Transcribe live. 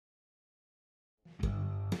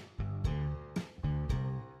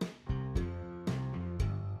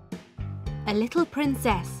A Little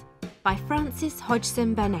Princess by Frances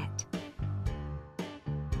Hodgson Burnett.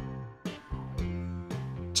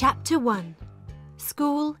 Chapter 1.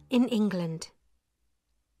 School in England.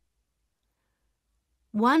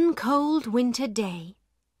 One cold winter day,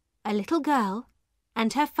 a little girl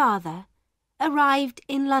and her father arrived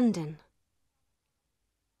in London.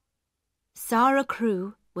 Sarah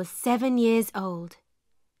Crewe was 7 years old,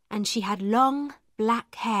 and she had long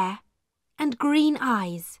black hair and green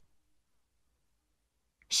eyes.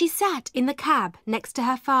 She sat in the cab next to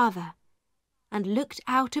her father and looked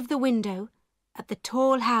out of the window at the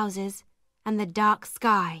tall houses and the dark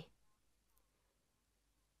sky.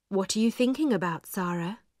 "What are you thinking about,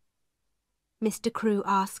 Sarah?" Mr. Crewe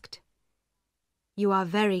asked. "You are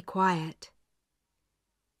very quiet."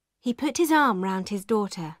 He put his arm round his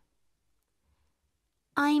daughter.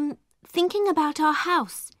 "I'm thinking about our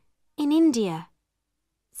house in India,"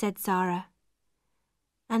 said Sarah,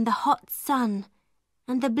 "and the hot sun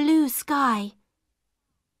and the blue sky.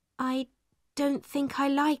 I don't think I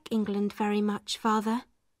like England very much, Father."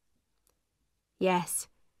 "Yes,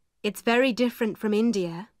 it's very different from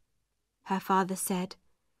India," her father said.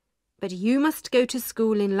 "But you must go to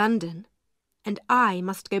school in London, and I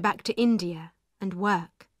must go back to India and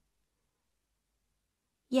work."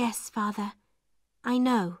 "Yes, Father, I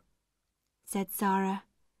know," said Sarah.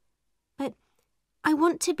 "But I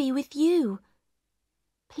want to be with you.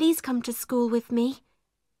 Please come to school with me.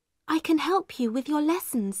 I can help you with your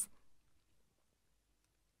lessons."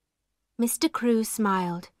 Mr. Crewe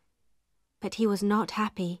smiled, but he was not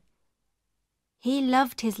happy. He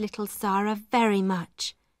loved his little Sarah very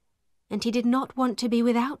much, and he did not want to be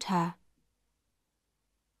without her.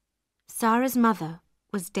 Sarah's mother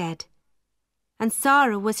was dead, and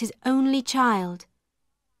Sarah was his only child.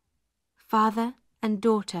 Father and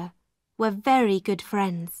daughter were very good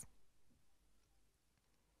friends.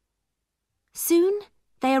 Soon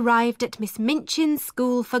they arrived at Miss Minchin's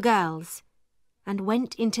school for girls and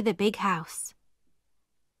went into the big house.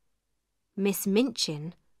 Miss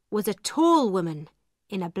Minchin was a tall woman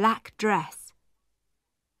in a black dress.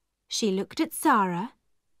 She looked at Sarah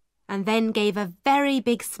and then gave a very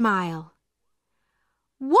big smile.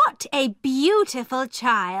 "What a beautiful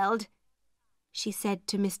child!" she said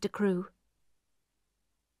to Mr. Crewe.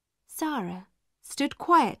 Sarah stood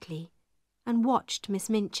quietly and watched Miss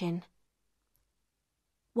Minchin.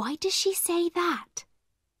 "Why does she say that?"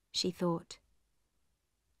 she thought.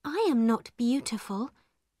 "I am not beautiful,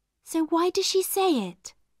 so why does she say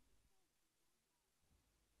it?"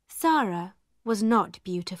 Sarah was not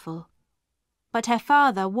beautiful, but her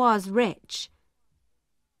father was rich.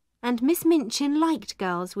 And Miss Minchin liked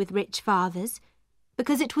girls with rich fathers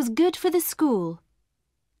because it was good for the school,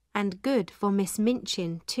 and good for Miss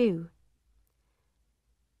Minchin too.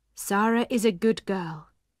 "Sarah is a good girl,"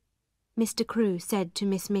 Mr. Crewe said to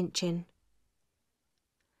Miss Minchin.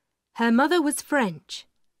 "Her mother was French,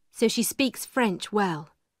 so she speaks French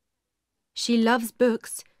well. She loves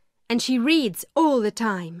books and she reads all the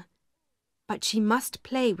time, but she must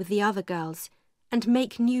play with the other girls and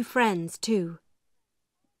make new friends too."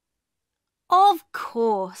 "Of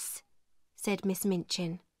course," said Miss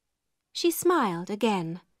Minchin. She smiled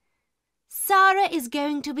again. "Sarah is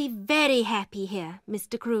going to be very happy here,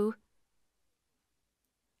 Mr. Crewe."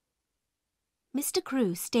 Mr.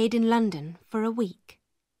 Crewe stayed in London for a week.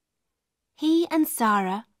 He and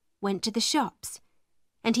Sarah went to the shops,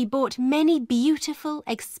 and he bought many beautiful,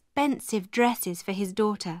 expensive dresses for his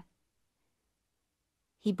daughter.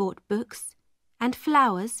 He bought books and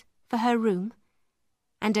flowers for her room,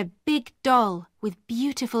 and a big doll with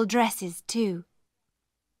beautiful dresses too.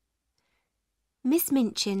 Miss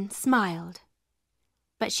Minchin smiled,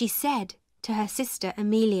 but she said to her sister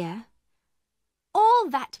Amelia, "All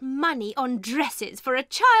that money on dresses for a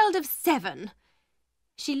child of 7!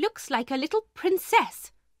 She looks like a little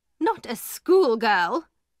princess, not a schoolgirl."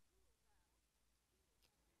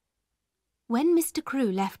 When Mr.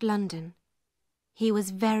 Crewe left London, he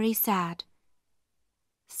was very sad.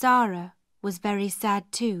 Sarah was very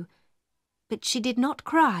sad too, but she did not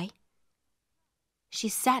cry. She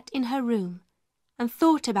sat in her room and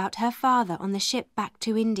thought about her father on the ship back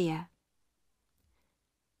to India.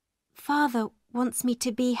 "Father wants me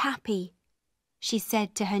to be happy," she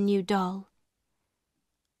said to her new doll.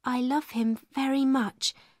 "I love him very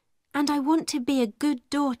much, and I want to be a good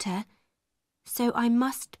daughter, so I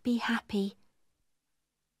must be happy."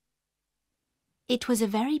 It was a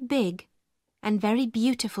very big and very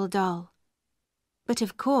beautiful doll, but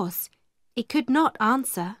of course it could not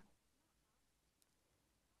answer.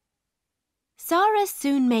 Sarah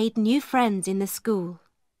soon made new friends in the school.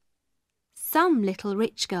 Some little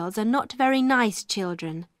rich girls are not very nice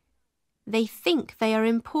children. They think they are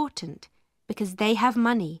important because they have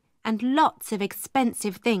money and lots of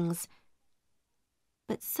expensive things.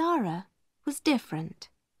 But Sarah was different.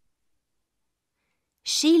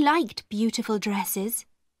 She liked beautiful dresses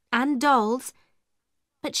and dolls,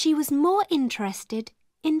 but she was more interested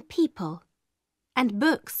in people and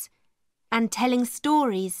books and telling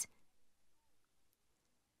stories.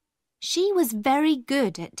 She was very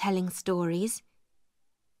good at telling stories.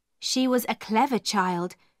 She was a clever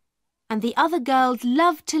child, and the other girls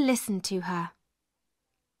loved to listen to her.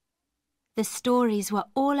 The stories were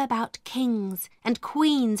all about kings and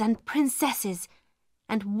queens and princesses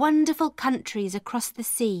and wonderful countries across the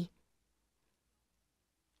sea.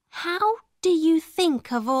 "How do you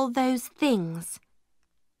think of all those things?"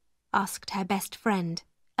 asked her best friend,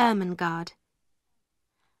 Ermengarde.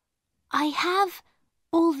 "I have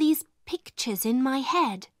all these pictures in my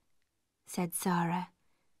head," said Sarah,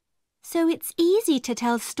 "so it's easy to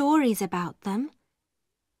tell stories about them."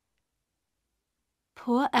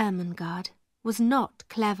 Poor Ermengarde was not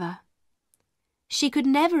clever. She could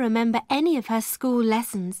never remember any of her school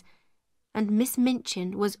lessons, and Miss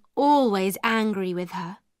Minchin was always angry with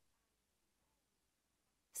her.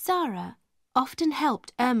 Sarah often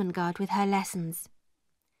helped Ermengarde with her lessons.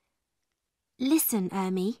 "Listen,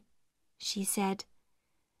 Ermi," she said.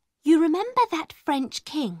 "You remember that French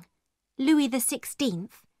king, Louis XVI?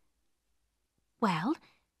 Well,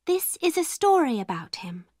 this is a story about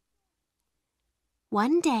him.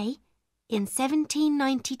 One day, in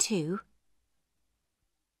 1792,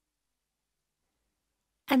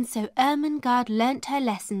 and so Ermengarde learnt her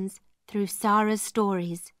lessons through Sarah's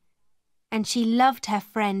stories, and she loved her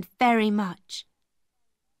friend very much.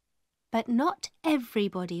 But not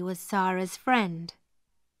everybody was Sarah's friend.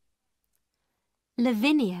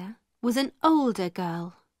 Lavinia was an older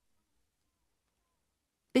girl.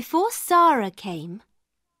 Before Sarah came,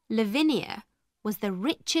 Lavinia was the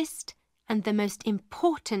richest and the most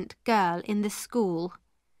important girl in the school.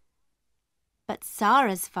 But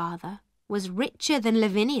Sarah's father was richer than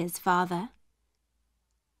Lavinia's father.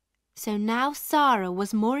 So now Sarah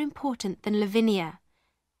was more important than Lavinia,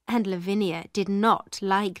 and Lavinia did not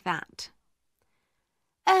like that.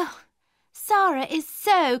 "Oh, Sarah is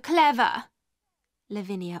so clever,"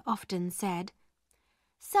 Lavinia often said.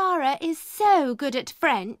 "Sarah is so good at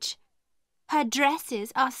French. Her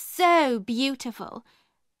dresses are so beautiful,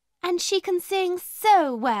 and she can sing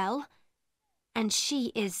so well, and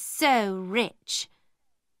she is so rich.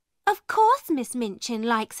 Of course Miss Minchin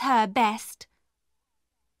likes her best."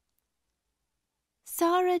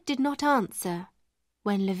 Sarah did not answer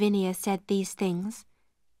when Lavinia said these things.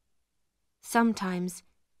 Sometimes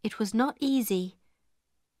it was not easy,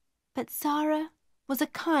 but Sarah was a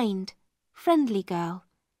kind, friendly girl,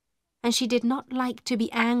 and she did not like to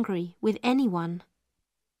be angry with anyone.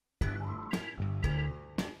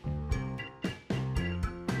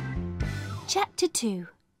 Chapter 2.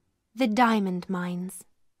 The Diamond Mines.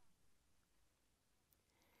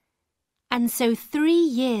 And so 3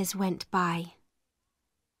 years went by.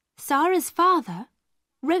 Sarah's father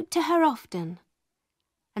wrote to her often,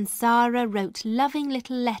 and Sarah wrote loving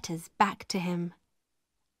little letters back to him.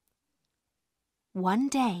 One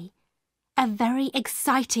day, a very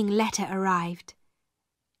exciting letter arrived.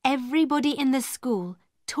 Everybody in the school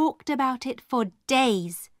talked about it for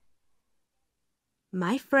days.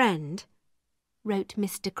 "My friend," wrote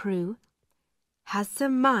Mr. Crewe, "has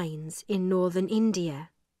some mines in northern India.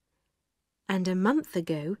 And a month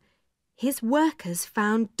ago, his workers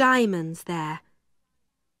found diamonds there.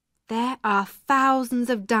 There are thousands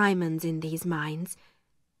of diamonds in these mines,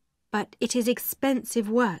 but it is expensive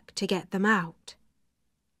work to get them out.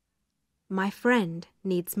 My friend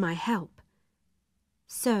needs my help.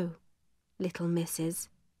 So, little missus."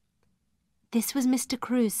 This was Mr.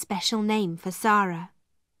 Crewe's special name for Sarah.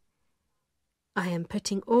 "I am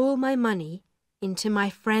putting all my money into my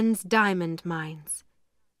friend's diamond mines.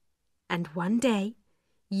 And one day,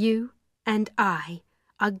 you and I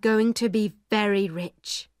are going to be very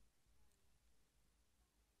rich."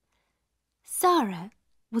 Sarah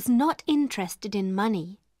was not interested in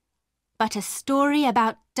money, but a story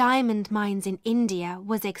about diamond mines in India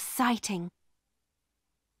was exciting.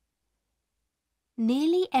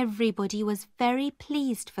 Nearly everybody was very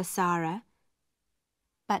pleased for Sarah,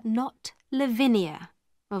 but not Lavinia,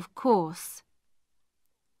 of course.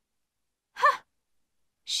 "Huh,"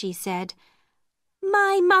 she said,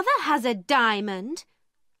 "my mother has a diamond.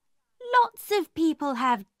 Lots of people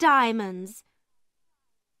have diamonds.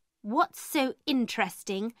 What's so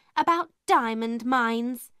interesting about diamond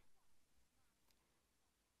mines?"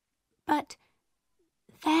 "But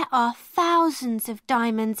there are thousands of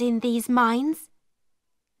diamonds in these mines,"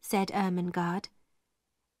 said Ermengarde.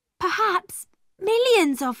 Perhaps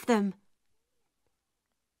millions of them.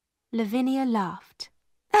 Lavinia laughed.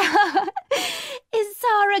 Is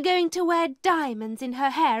Zara going to wear diamonds in her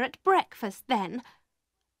hair at breakfast then?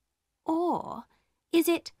 Or is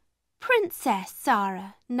it Princess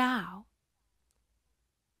Zara now?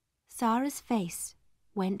 Zara's face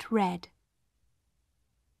went red.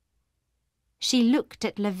 She looked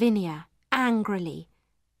at Lavinia angrily,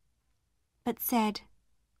 but said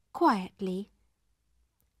quietly,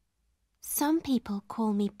 Some people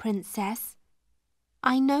call me Princess.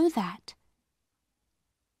 I know that.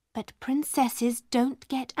 But princesses don't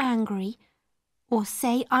get angry or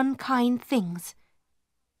say unkind things.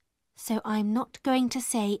 So I'm not going to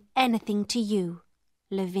say anything to you,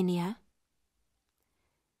 Lavinia.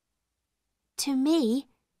 To me,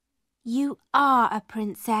 you are a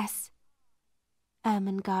princess,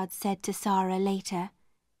 Ermengarde said to Zara later.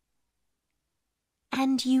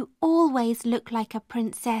 And you always look like a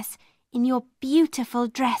princess in your beautiful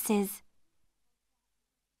dresses.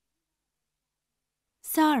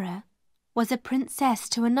 Zara was a princess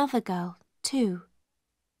to another girl, too.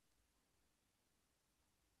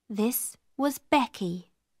 This was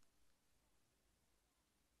Becky.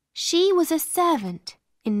 She was a servant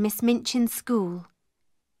in Miss Minchin's school,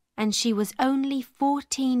 and she was only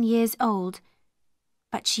 14 years old,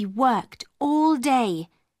 but she worked all day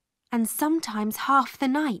and sometimes half the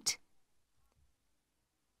night.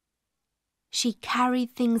 She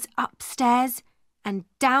carried things upstairs and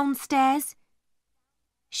downstairs.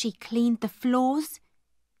 She cleaned the floors,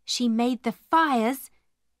 she made the fires,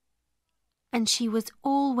 and she was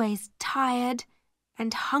always tired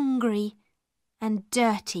and hungry and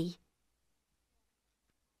dirty.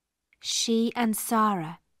 She and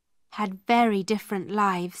Zara had very different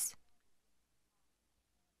lives.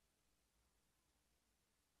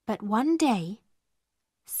 But one day,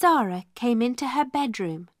 Zara came into her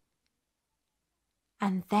bedroom,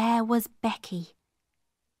 and there was Becky,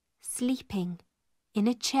 sleeping in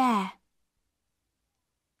a chair.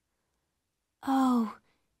 Oh,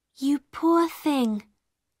 you poor thing,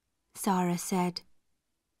 Zara said.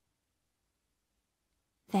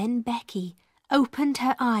 Then Becky opened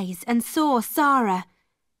her eyes and saw Zara.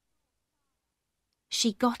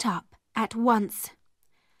 She got up at once.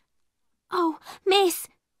 Oh, miss,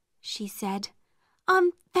 she said.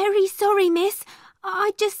 I'm very sorry, miss.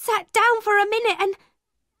 I just sat down for a minute and...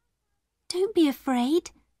 Don't be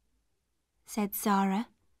afraid, said Zara.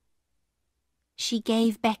 She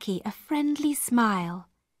gave Becky a friendly smile.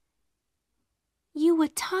 You were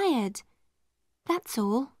tired, that's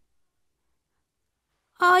all.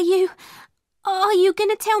 Are you going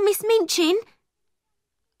to tell Miss Minchin?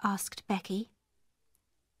 Asked Becky.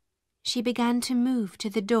 She began to move to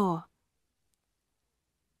the door.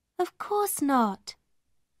 Of course not,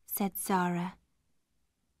 said Zara.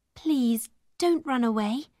 Please don't run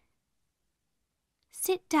away.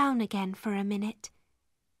 Sit down again for a minute.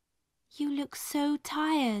 You look so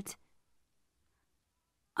tired.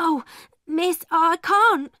 Oh, miss, I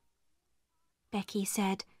can't, Becky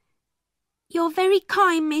said. You're very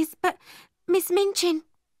kind, miss, but Miss Minchin...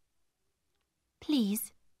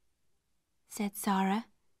 Please, said Zara.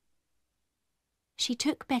 She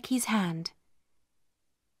took Becky's hand.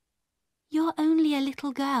 You're only a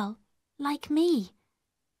little girl, like me.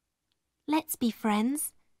 Let's be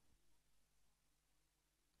friends.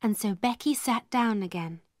 And so Becky sat down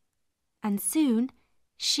again, and soon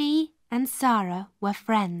she and Zara were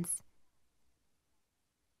friends.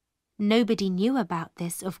 Nobody knew about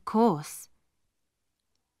this, of course.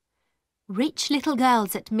 Rich little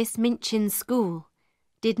girls at Miss Minchin's school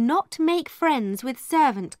did not make friends with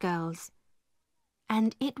servant girls,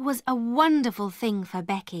 and it was a wonderful thing for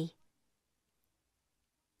Becky.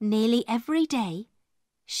 Nearly every day,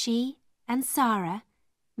 she and Zara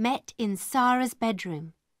met in Zara's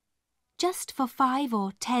bedroom, just for 5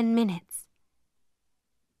 or 10 minutes.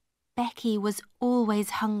 Becky was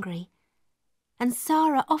always hungry, and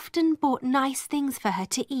Zara often bought nice things for her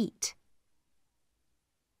to eat.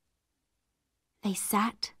 They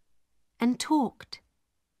sat and talked,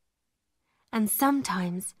 and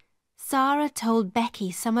sometimes Zara told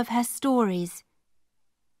Becky some of her stories.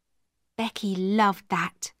 Becky loved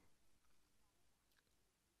that.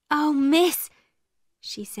 Oh, miss,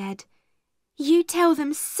 she said, you tell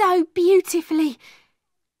them so beautifully.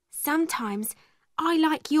 Sometimes I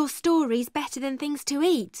like your stories better than things to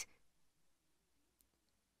eat.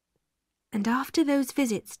 And after those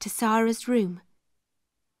visits to Zara's room,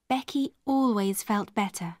 Becky always felt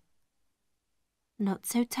better. Not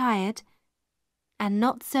so tired and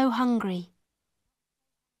not so hungry.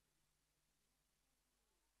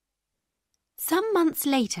 Some months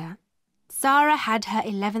later, Sarah had her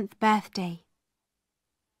 11th birthday.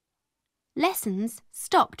 Lessons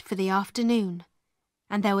stopped for the afternoon,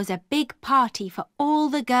 and there was a big party for all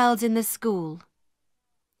the girls in the school.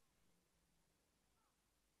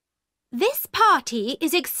 "This party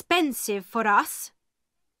is expensive for us,"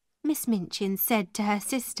 Miss Minchin said to her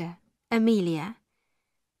sister, Amelia,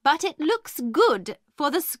 "but it looks good for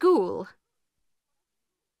the school."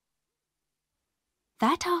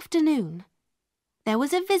 That afternoon, there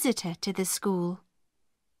was a visitor to the school,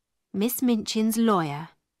 Miss Minchin's lawyer.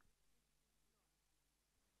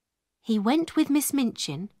 He went with Miss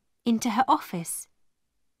Minchin into her office,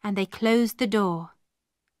 and they closed the door.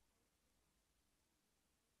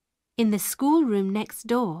 In the schoolroom next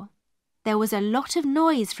door, there was a lot of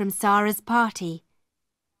noise from Sarah's party.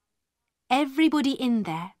 Everybody in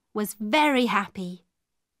there was very happy.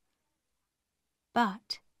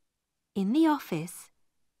 But in the office,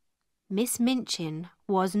 Miss Minchin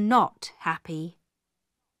was not happy.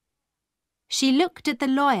 She looked at the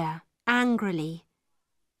lawyer angrily.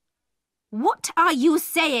 "What are you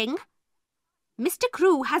saying? Mr.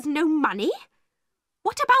 Crewe has no money?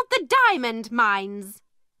 What about the diamond mines?"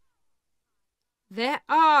 "There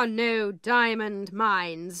are no diamond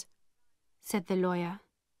mines," said the lawyer.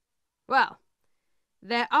 "Well,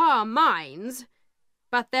 there are mines,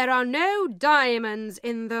 but there are no diamonds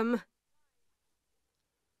in them."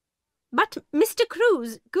 "But Mr.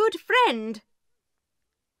 Crewe's good friend,"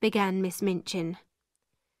 began Miss Minchin.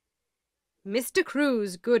 "Mr.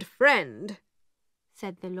 Crewe's good friend,"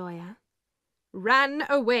 said the lawyer, "ran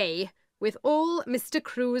away with all Mr.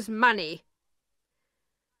 Crewe's money.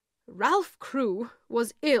 Ralph Crewe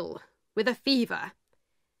was ill with a fever,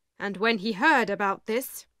 and when he heard about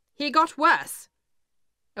this, he got worse.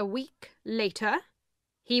 A week later,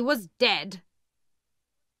 he was dead."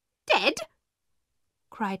 "Dead?"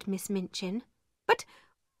 cried Miss Minchin. "But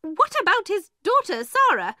what about his daughter,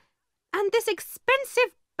 Sarah, and this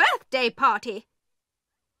expensive birthday party?"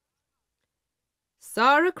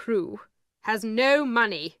 "Sarah Crewe has no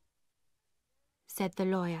money," said the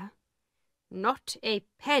lawyer. "Not a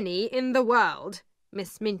penny in the world,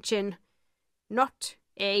 Miss Minchin. Not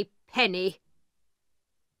a penny."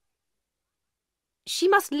 "She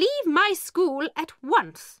must leave my school at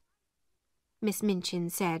once," Miss Minchin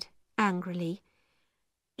said angrily.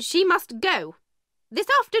 "She must go this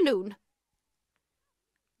afternoon."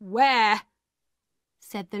 "Where?"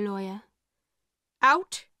 said the lawyer.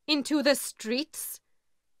 "Out into the streets?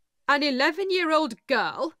 An 11-year-old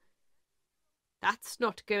girl? That's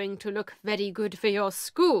not going to look very good for your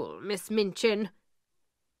school, Miss Minchin."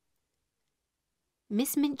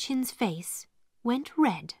 Miss Minchin's face went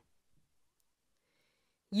red.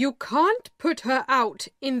 "You can't put her out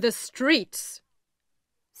in the streets,"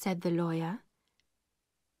 said the lawyer.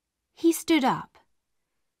 He stood up.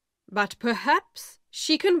 "But perhaps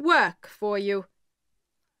she can work for you."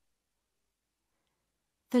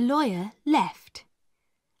 The lawyer left,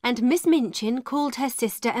 and Miss Minchin called her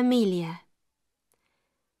sister Amelia.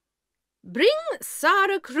 "Bring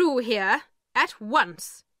Sarah Crewe here at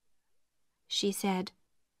once," she said.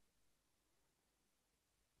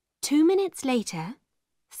 2 minutes later,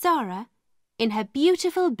 Sarah, in her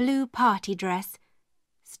beautiful blue party dress,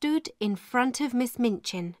 stood in front of Miss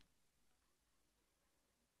Minchin.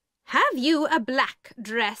 "Have you a black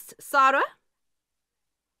dress, Sarah?"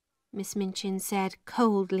 Miss Minchin said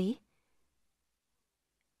coldly.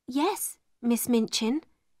 "Yes, Miss Minchin,"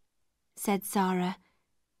 said Sarah,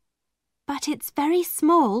 "but it's very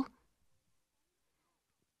small."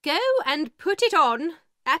 "Go and put it on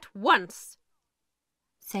at once,"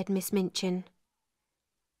 said Miss Minchin.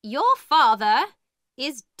 "Your father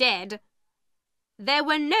is dead. There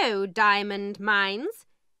were no diamond mines,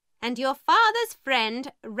 and your father's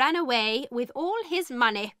friend ran away with all his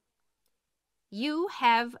money. You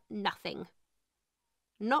have nothing.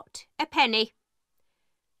 Not a penny.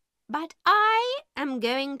 But I am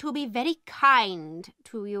going to be very kind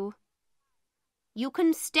to you. You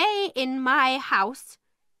can stay in my house,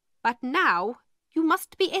 but now you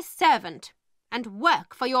must be a servant and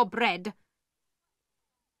work for your bread.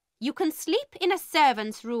 You can sleep in a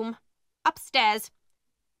servant's room, upstairs,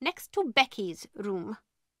 next to Becky's room."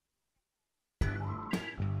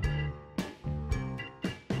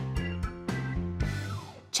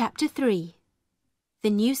 Chapter 3. The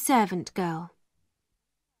New Servant Girl.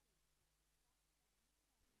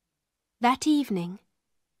 That evening,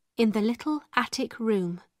 in the little attic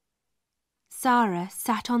room, Sarah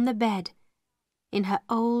sat on the bed in her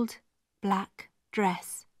old black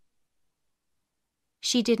dress.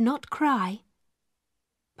 She did not cry,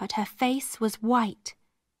 but her face was white,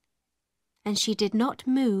 and she did not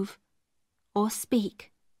move or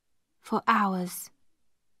speak for hours.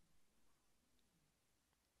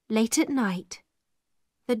 Late at night,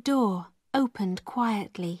 the door opened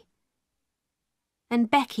quietly, and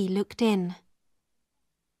Becky looked in.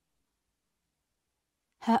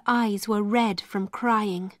 Her eyes were red from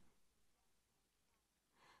crying.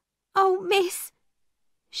 "Oh, miss,"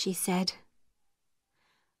 she said.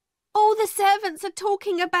 "All the servants are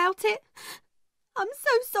talking about it. I'm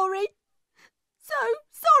so sorry. So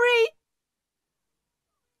sorry."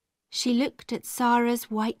 She looked at Sarah's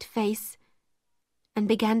white face and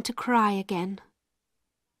began to cry again.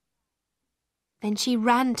 Then she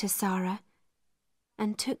ran to Sarah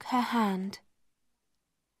and took her hand.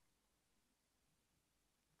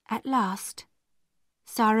 At last,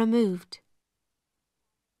 Sarah moved.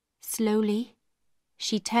 Slowly,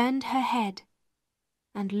 she turned her head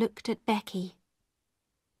and looked at Becky.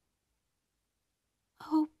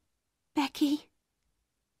 "Oh, Becky,"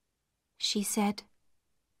 she said.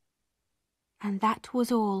 And that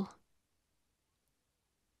was all.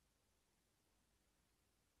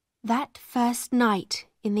 That first night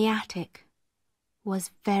in the attic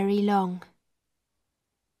was very long.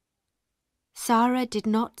 Sarah did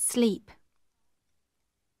not sleep.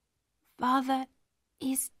 "Father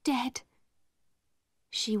is dead,"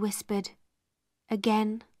 she whispered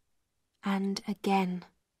again and again.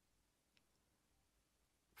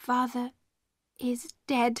 "Father is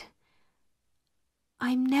dead.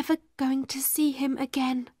 I'm never going to see him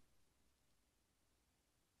again."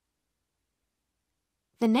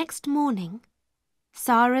 The next morning,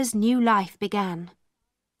 Sarah's new life began.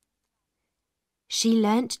 She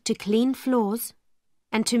learnt to clean floors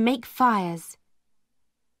and to make fires.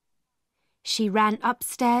 She ran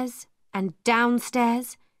upstairs and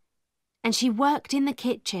downstairs, and she worked in the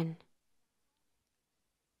kitchen.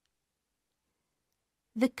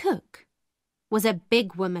 The cook was a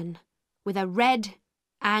big woman with a red,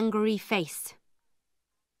 angry face.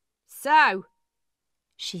 "So,"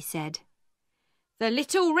 she said, "the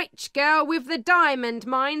little rich girl with the diamond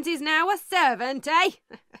mines is now a servant, eh?"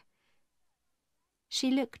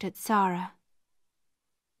 She looked at Sarah.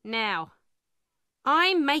 "Now,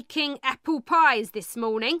 I'm making apple pies this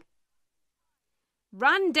morning.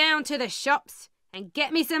 Run down to the shops and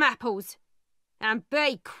get me some apples, and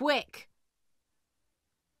be quick."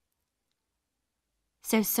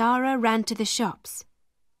 So Sarah ran to the shops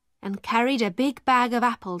and carried a big bag of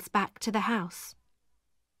apples back to the house.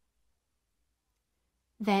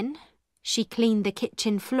 Then she cleaned the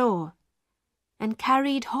kitchen floor and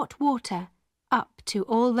carried hot water up to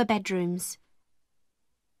all the bedrooms.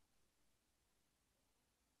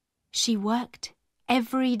 She worked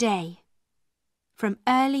every day, from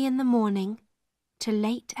early in the morning to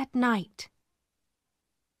late at night.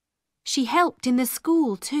 She helped in the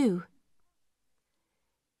school too.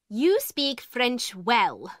 "You speak French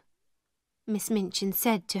well," Miss Minchin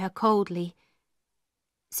said to her coldly,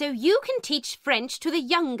 "so you can teach French to the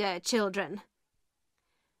younger children.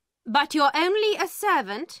 But you're only a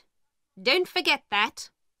servant. Don't forget that."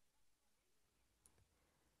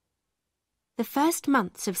 The first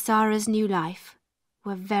months of Sarah's new life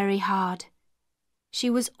were very hard. She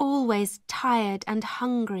was always tired and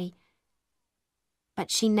hungry,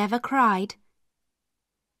 but she never cried.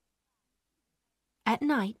 At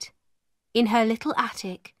night, in her little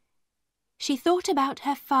attic, she thought about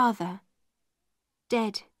her father,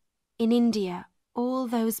 dead in India all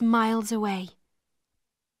those miles away.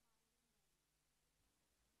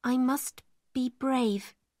 "I must be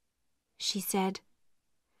brave," she said.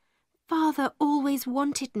 "Father always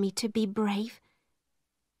wanted me to be brave.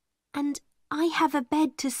 And I have a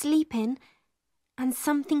bed to sleep in and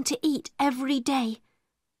something to eat every day.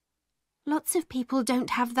 Lots of people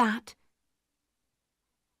don't have that."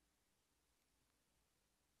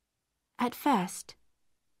 At first,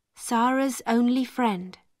 Sarah's only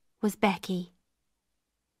friend was Becky.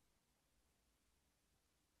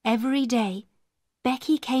 Every day,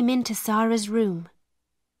 Becky came into Sarah's room.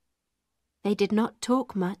 They did not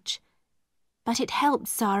talk much, but it helped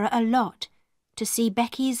Sarah a lot to see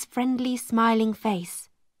Becky's friendly, smiling face.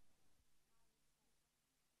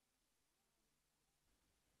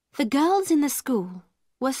 The girls in the school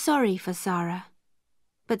were sorry for Sarah,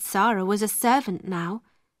 but Sarah was a servant now,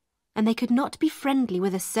 and they could not be friendly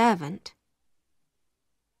with a servant.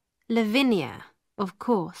 Lavinia, of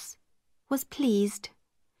course, was pleased.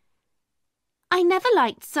 "I never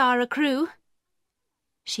liked Sarah Crewe,"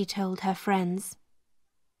 she told her friends.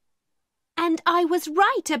 "And I was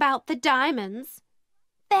right about the diamonds.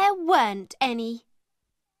 There weren't any."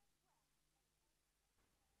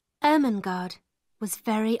 Ermengarde was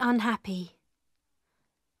very unhappy.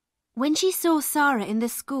 When she saw Sarah in the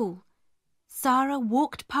school, Sarah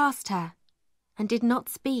walked past her and did not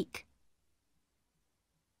speak.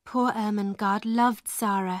 Poor Ermengarde loved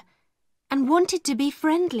Sarah and wanted to be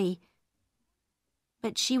friendly,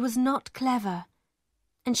 but she was not clever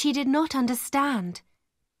and she did not understand.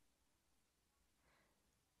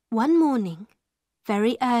 One morning,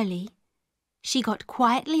 very early, she got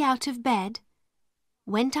quietly out of bed,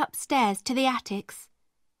 went upstairs to the attics,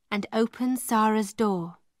 and opened Sarah's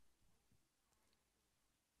door.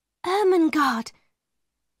 "Ermengarde,"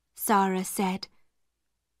 Sarah said,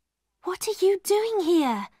 "what are you doing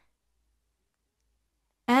here?"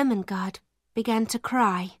 Ermengarde began to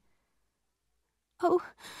cry. "Oh,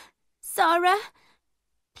 Sarah,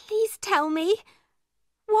 please tell me,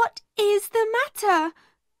 what is the matter?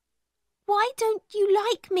 Why don't you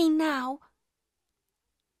like me now?"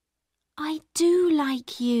 "I do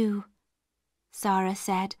like you," Sarah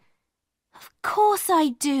said. "Of course I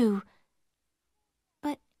do.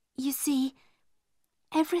 But, you see,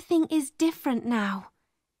 everything is different now.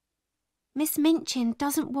 Miss Minchin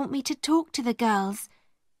doesn't want me to talk to the girls.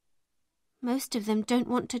 Most of them don't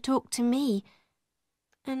want to talk to me.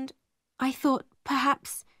 And I thought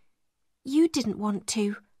perhaps you didn't want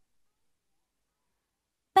to."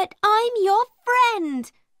 "But I'm your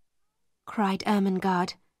friend!" cried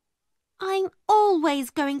Ermengarde. "I'm always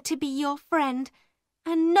going to be your friend,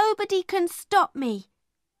 and nobody can stop me."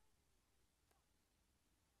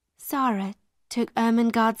 Sarah took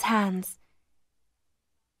Ermengarde's hands.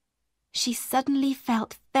 She suddenly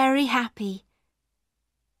felt very happy.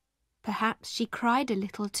 Perhaps she cried a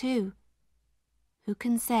little too. Who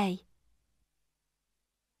can say?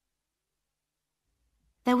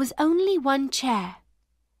 There was only one chair,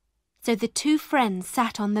 so the two friends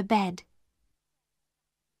sat on the bed.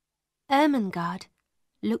 Ermengarde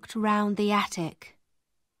looked round the attic.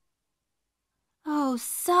 "Oh,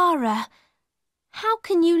 Sarah, how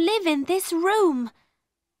can you live in this room?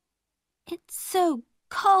 It's so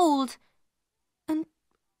cold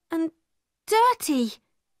and dirty."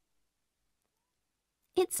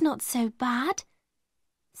 "It's not so bad,"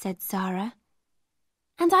 said Sarah.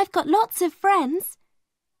 "And I've got lots of friends.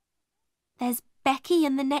 There's Becky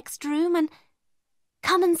in the next room, and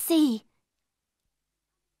come and see."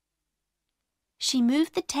 She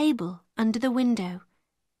moved the table under the window,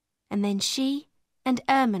 and then she and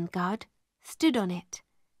Ermengarde stood on it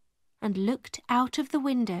and looked out of the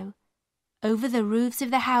window over the roofs of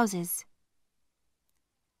the houses.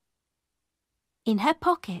 In her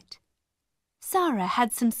pocket, Sarah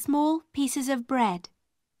had some small pieces of bread.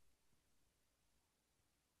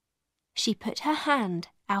 She put her hand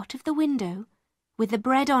out of the window with the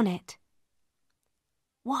bread on it.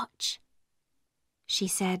 "Watch," she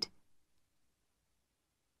said.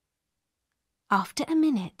 After a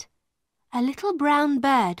minute, a little brown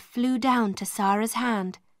bird flew down to Sarah's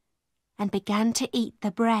hand and began to eat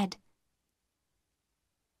the bread.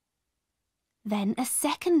 Then a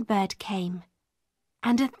second bird came,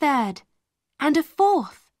 and a third, and a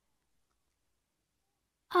fourth.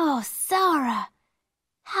 "Oh, Sarah,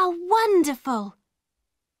 how wonderful!"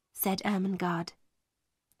 said Ermengarde.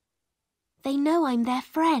 "They know I'm their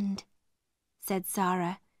friend," said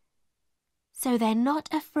Sarah, "so they're not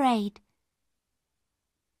afraid.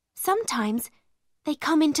 Sometimes they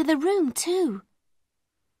come into the room too."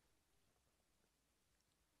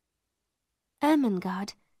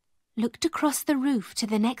 Ermengarde looked across the roof to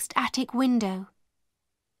the next attic window.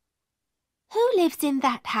 "Who lives in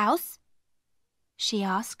that house?" she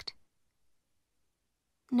asked.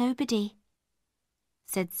 "Nobody,"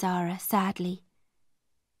 said Sarah sadly.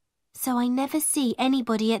 "So I never see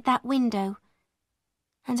anybody at that window,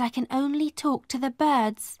 and I can only talk to the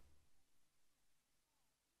birds."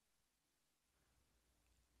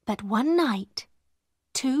 But one night,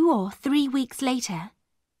 2 or 3 weeks later,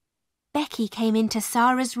 Becky came into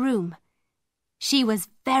Sarah's room. She was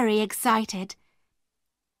very excited.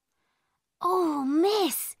 "Oh,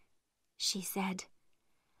 miss," she said,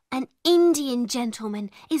 "an Indian gentleman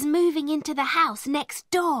is moving into the house next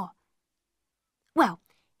door. Well,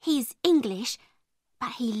 he's English,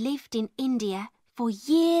 but he lived in India for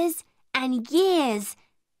years and years.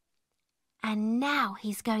 And now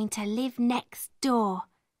he's going to live next door.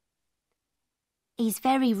 He's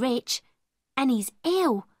very rich and he's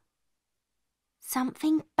ill.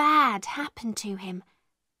 Something bad happened to him,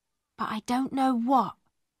 but I don't know what."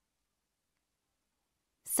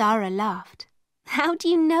 Sarah laughed. "How do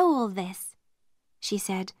you know all this?" she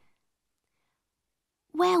said.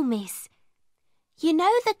 "Well, miss, you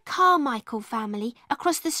know the Carmichael family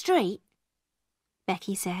across the street?"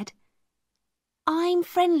 Becky said. "I'm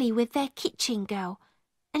friendly with their kitchen girl,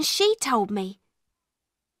 and she told me.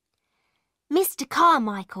 Mr.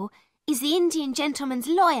 Carmichael is the Indian gentleman's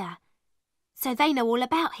lawyer, so they know all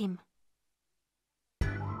about him.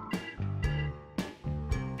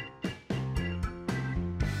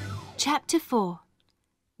 Chapter 4.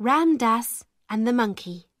 Ram Das and the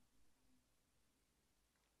Monkey.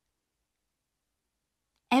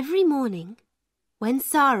 Every morning, when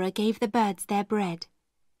Sarah gave the birds their bread,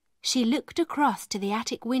 she looked across to the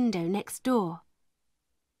attic window next door,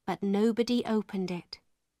 but nobody opened it.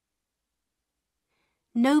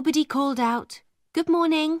 Nobody called out, "Good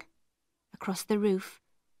morning," across the roof,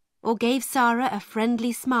 or gave Sarah a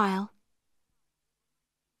friendly smile.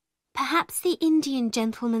 Perhaps the Indian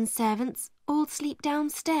gentleman's servants all sleep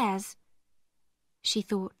downstairs, she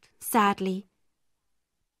thought sadly.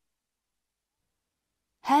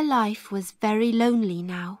 Her life was very lonely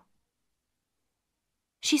now.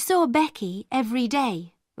 She saw Becky every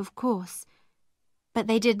day, of course, but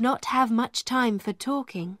they did not have much time for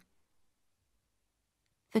talking.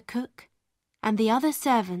 The cook and the other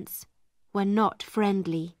servants were not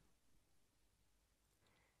friendly.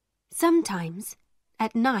 Sometimes,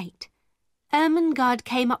 at night, Ermengarde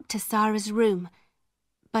came up to Sarah's room,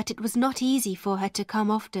 but it was not easy for her to come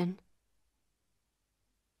often.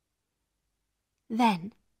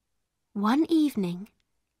 Then, one evening,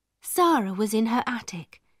 Sarah was in her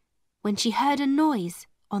attic when she heard a noise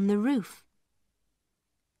on the roof.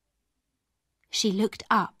 She looked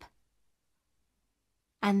up,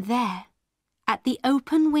 and there, at the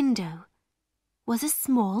open window, was a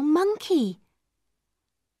small monkey.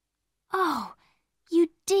 "Oh,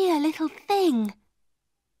 you dear little thing!"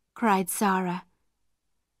 cried Sarah.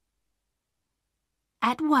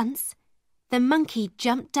 At once, the monkey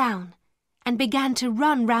jumped down and began to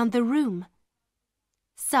run round the room.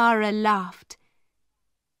 Sarah laughed.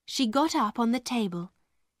 She got up on the table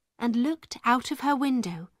and looked out of her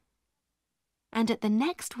window, and at the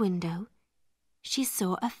next window she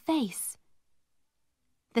saw a face.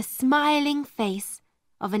 The smiling face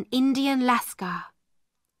of an Indian Lascar.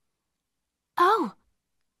 "Oh!"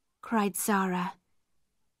 cried Sarah.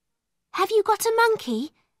 "Have you got a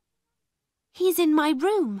monkey? He's in my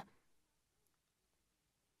room."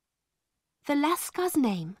 The Lascar's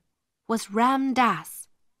name was Ram Das.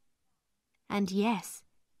 And yes,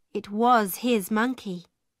 it was his monkey.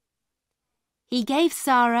 He gave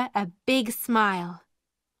Sarah a big smile.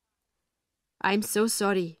 "I'm so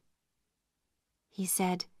sorry," he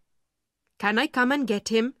said. "Can I come and get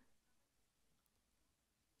him?"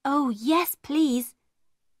 "Oh, yes, please,"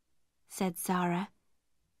 said Sarah.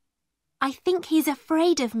 "I think he's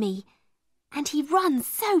afraid of me, and he runs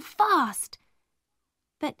so fast.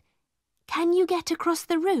 But can you get across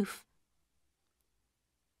the roof?"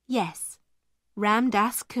 Yes, Ram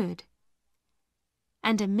Das could.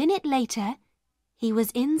 And a minute later, he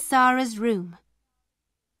was in Sarah's room.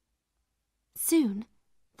 Soon,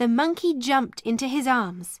 the monkey jumped into his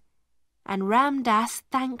arms, and Ram Das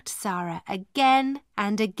thanked Sarah again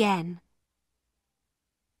and again.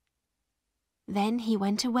 Then he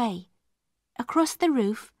went away, across the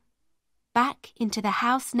roof, back into the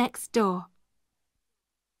house next door.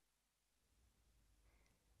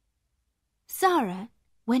 Sarah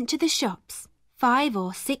went to the shops 5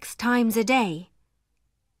 or 6 times a day,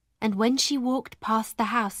 and when she walked past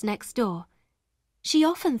the house next door, she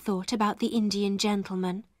often thought about the Indian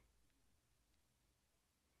gentleman.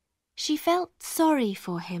 She felt sorry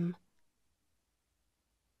for him.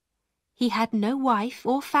 He had no wife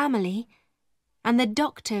or family, and the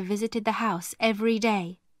doctor visited the house every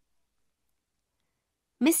day.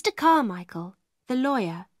 Mr. Carmichael, the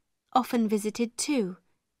lawyer, often visited too,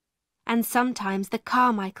 and sometimes the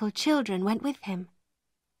Carmichael children went with him.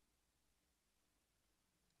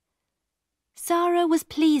 Sarah was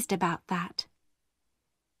pleased about that.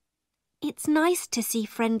 "It's nice to see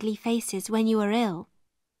friendly faces when you are ill,"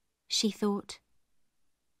 she thought.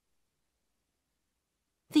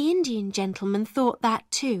 The Indian gentleman thought that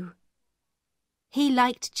too. He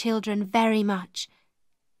liked children very much,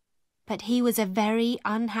 but he was a very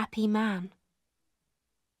unhappy man.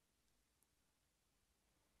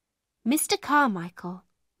 Mr. Carmichael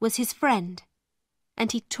was his friend,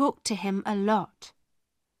 and he talked to him a lot.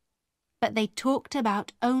 But they talked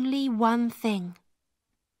about only one thing.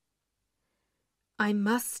 "I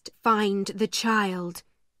must find the child,"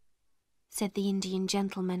 said the Indian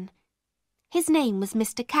gentleman. His name was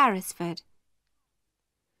Mr. Carrisford.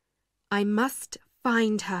 "I must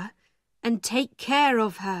find her and take care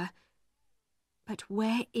of her. But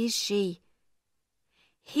where is she?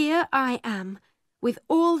 Here I am, with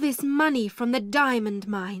all this money from the diamond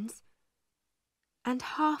mines, and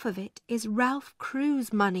half of it is Ralph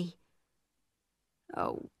Crewe's money.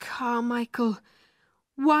 Oh, Carmichael,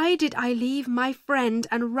 Why did I leave my friend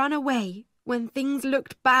and run away when things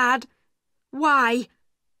looked bad? Why?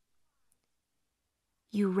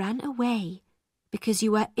 You ran away because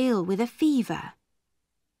you were ill with a fever,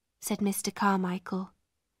 said Mr. Carmichael.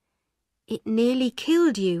 It nearly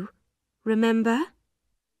killed you, remember?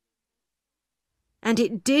 And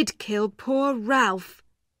it did kill poor Ralph,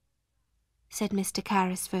 said Mr.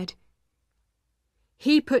 Carrisford.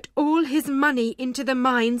 He put all his money into the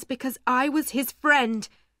mines because I was his friend.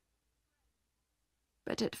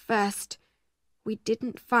 But at first, we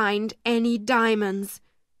didn't find any diamonds.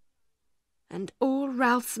 And all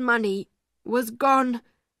Ralph's money was gone.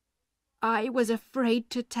 I was afraid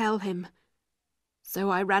to tell him, so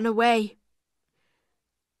I ran away.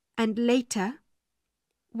 And later,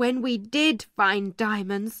 when we did find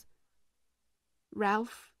diamonds,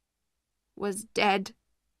 Ralph was dead.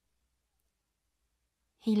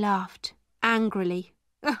 He laughed angrily.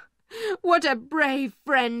 What a brave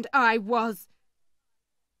friend I was!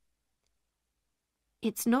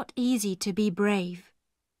 It's not easy to be brave,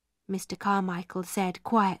 Mr. Carmichael said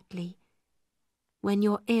quietly, when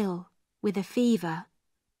you're ill with a fever.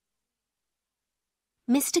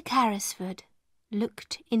 Mr. Carrisford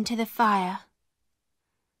looked into the fire.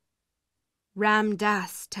 Ram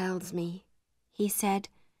Dass tells me, he said,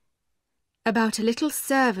 about a little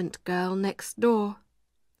servant girl next door.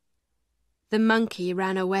 The monkey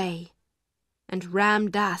ran away, and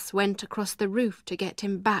Ram Dass went across the roof to get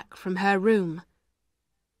him back from her room.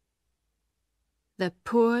 The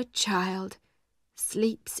poor child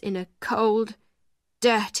sleeps in a cold,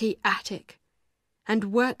 dirty attic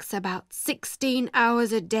and works about 16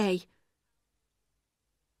 hours a day.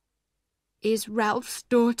 Is Ralph's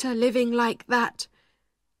daughter living like that?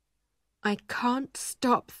 I can't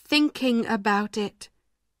stop thinking about it.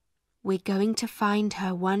 We're going to find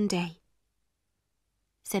her one day,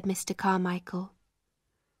 said Mr. Carmichael.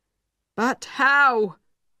 But how?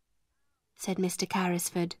 Said Mr.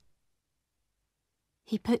 Carrisford.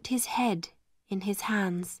 He put his head in his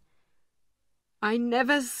hands. I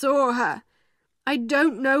never saw her. I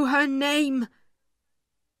don't know her name.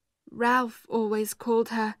 Ralph always called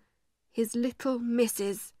her his little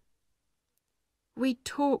missus. We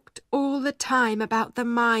talked all the time about the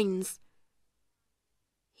mines.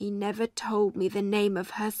 He never told me the name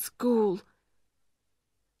of her school.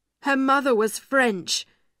 Her mother was French.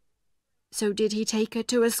 So did he take her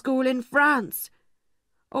to a school in France?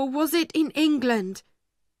 Or was it in England?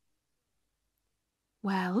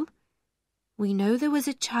 Well, we know there was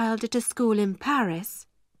a child at a school in Paris,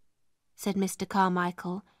 said Mr.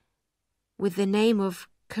 Carmichael, with the name of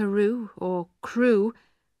Carew or Crew.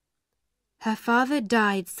 Her father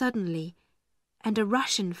died suddenly, and a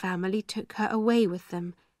Russian family took her away with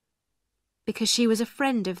them, because she was a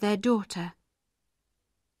friend of their daughter.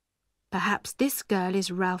 Perhaps this girl is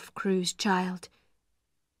Ralph Crew's child.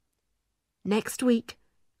 Next week,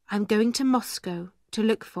 I'm going to Moscow to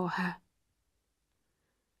look for her.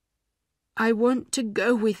 I want to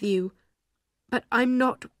go with you, but I'm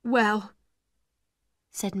not well,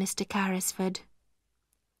 said Mr. Carrisford.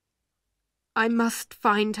 I must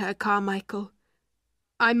find her, Carmichael.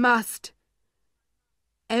 I must.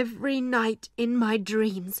 Every night in my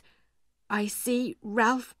dreams, I see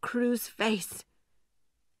Ralph Crew's face,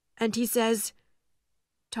 and he says,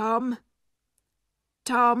 Tom,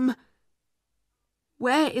 Tom,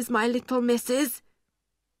 where is my little missus?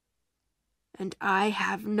 And I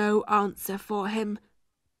have no answer for him.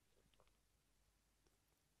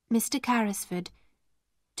 Mr. Carrisford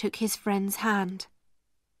took his friend's hand.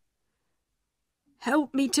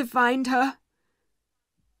 Help me to find her.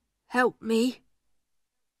 Help me.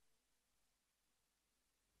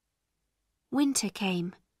 Winter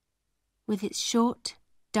came, with its short,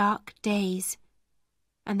 dark days,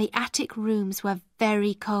 and the attic rooms were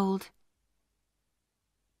very cold.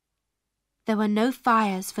 There were no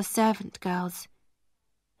fires for servant girls,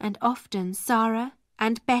 and often Sarah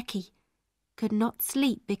and Becky could not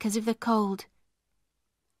sleep because of the cold.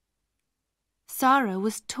 Sarah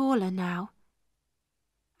was taller now,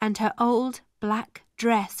 and her old black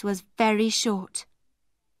dress was very short.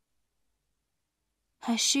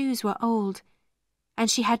 Her shoes were old, and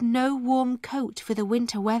she had no warm coat for the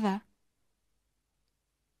winter weather.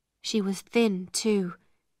 She was thin, too.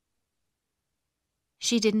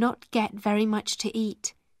 She did not get very much to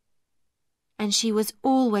eat, and she was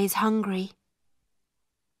always hungry.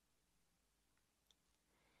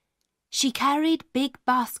 She carried big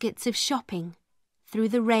baskets of shopping through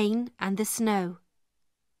the rain and the snow.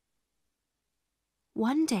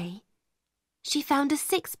 One day, she found a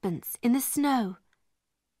sixpence in the snow,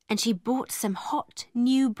 and she bought some hot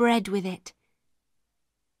new bread with it.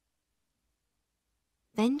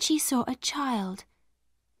 Then she saw a child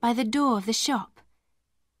by the door of the shop.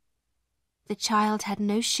 The child had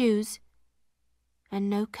no shoes and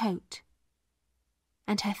no coat,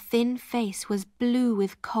 and her thin face was blue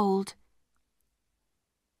with cold.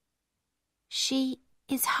 She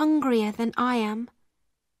is hungrier than I am,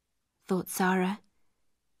 thought Sarah,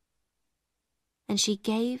 and she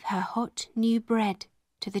gave her hot new bread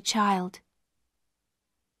to the child.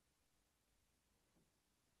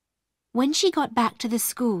 When she got back to the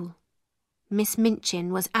school, Miss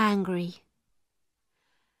Minchin was angry.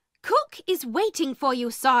 Cook is waiting for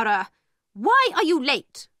you, Sarah. Why are you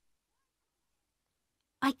late?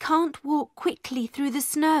 I can't walk quickly through the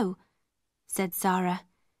snow, said Sarah.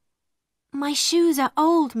 My shoes are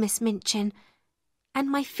old, Miss Minchin,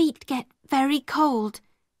 and my feet get very cold.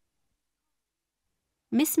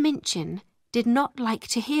 Miss Minchin did not like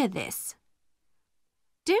to hear this.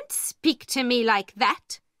 Don't speak to me like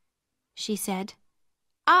that, she said.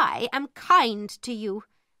 I am kind to you.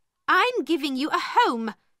 I'm giving you a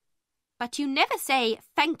home, but you never say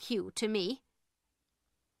thank you to me.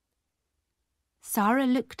 Sarah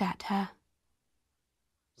looked at her.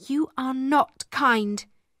 You are not kind,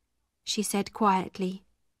 she said quietly.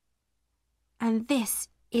 And this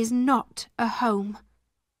is not a home.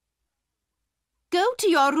 Go to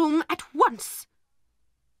your room at once,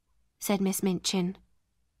 said Miss Minchin.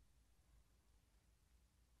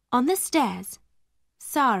 On the stairs,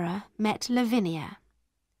 Sarah met Lavinia.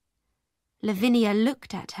 Lavinia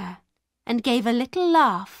looked at her and gave a little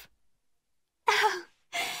laugh. Oh,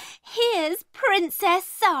 here's Princess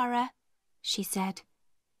Sarah, she said,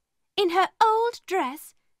 in her old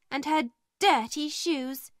dress and her dirty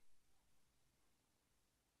shoes.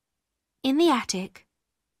 In the attic,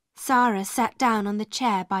 Sarah sat down on the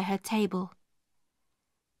chair by her table.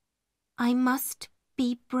 I must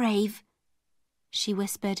be brave, she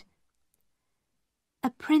whispered. A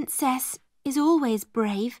princess is always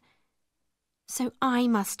brave, so I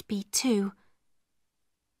must be too.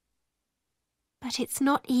 But it's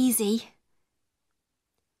not easy.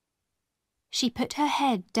 She put her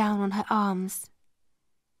head down on her arms.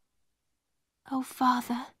 Oh,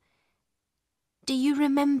 Father, do you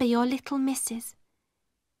remember your little missus?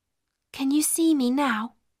 Can you see me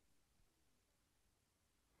now?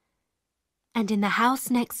 And in the house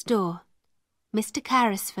next door, Mr.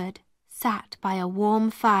 Carrisford sat by a warm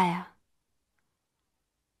fire.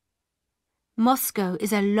 Moscow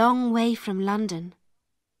is a long way from London,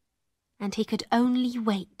 and he could only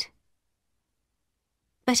wait.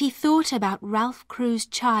 But he thought about Ralph Crewe's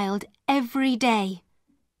child every day.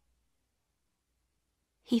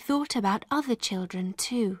 He thought about other children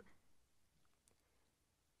too.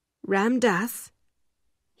 Ram Dass,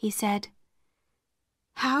 he said,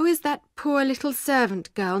 how is that poor little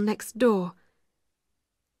servant girl next door?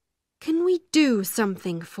 Can we do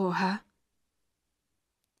something for her?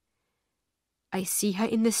 I see her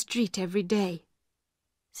in the street every day,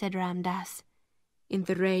 said Ram Dass. In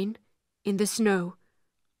the rain, in the snow.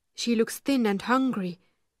 She looks thin and hungry,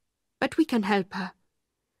 but we can help her.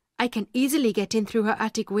 I can easily get in through her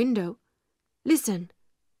attic window. Listen.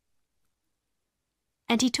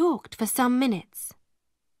 And he talked for some minutes.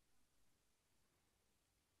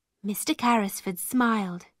 Mr. Carrisford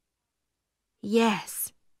smiled.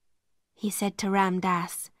 Yes, he said to Ram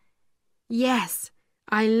Dass. Yes,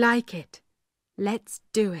 I like it. Let's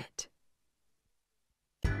do it.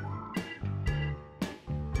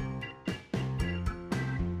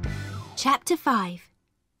 Chapter 5.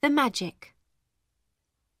 The Magic.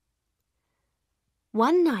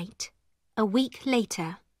 One night, a week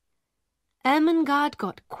later, Ermengarde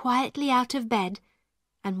got quietly out of bed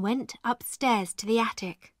and went upstairs to the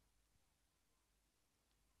attic.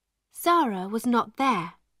 Sarah was not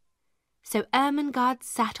there, so Ermengarde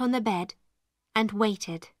sat on the bed and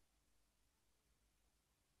waited.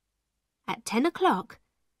 At 10 o'clock,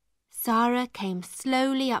 Sarah came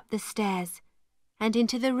slowly up the stairs and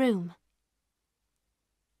into the room.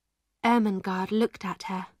 Ermengarde looked at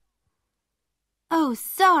her. Oh,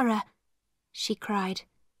 Sarah, she cried,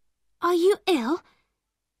 are you ill?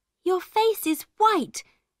 Your face is white,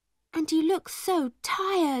 and you look so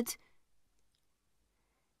tired.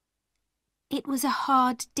 It was a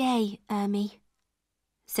hard day, Ermi,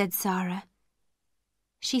 said Sarah.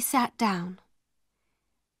 She sat down.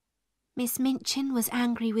 Miss Minchin was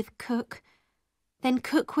angry with Cook, then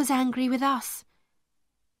Cook was angry with us.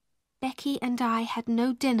 Becky and I had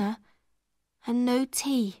no dinner and no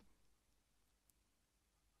tea.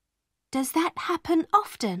 Does that happen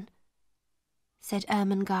often? Said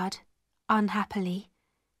Ermengarde, unhappily.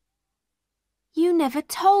 You never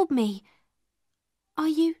told me. Are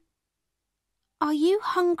you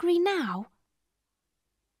hungry now?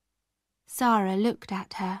 Sarah looked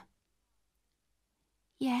at her.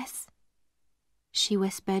 "Yes," she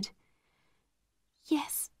whispered.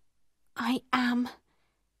 "Yes, I am.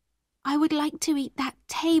 I would like to eat that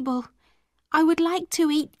table. I would like to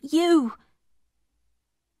eat you."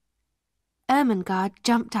 Ermengarde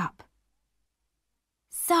jumped up.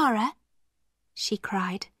 "Sarah," she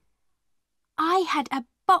cried, "I had a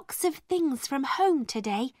box of things from home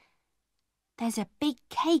today. There's a big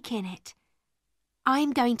cake in it.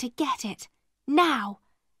 I'm going to get it, now.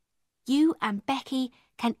 You and Becky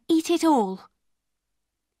can eat it all."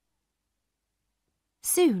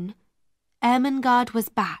 Soon, Ermengarde was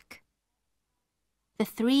back. The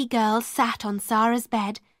 3 girls sat on Sarah's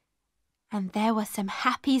bed, and there were some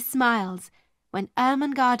happy smiles when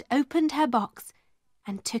Ermengarde opened her box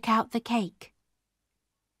and took out the cake.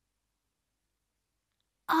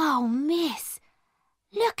 "Oh, miss,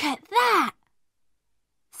 look at that,"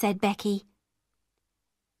 said Becky.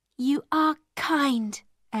 "You are kind,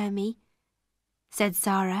 Ermy," said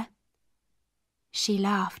Sarah. She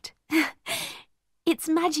laughed. "It's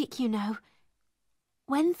magic, you know.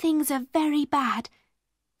 When things are very bad,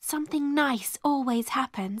 something nice always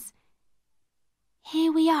happens.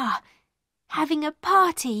 Here we are, having a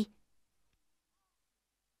party."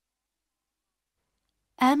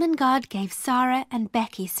 Ermengarde gave Sarah and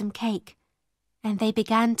Becky some cake, and they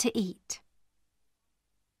began to eat.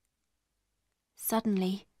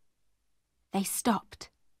 Suddenly, they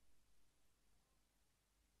stopped.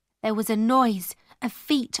 There was a noise of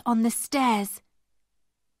feet on the stairs.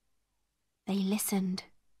 They listened.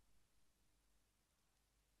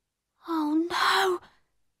 "Oh, no,"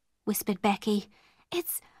 whispered Becky.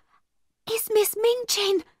 It's Miss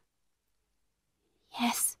Minchin."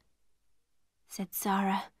 "Yes," said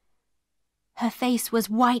Sarah. Her face was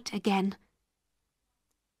white again.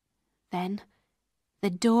 Then the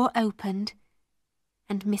door opened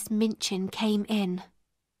and Miss Minchin came in.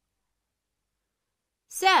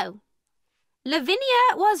 "So, Lavinia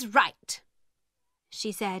was right,"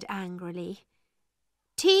 she said angrily.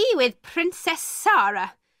 "Tea with Princess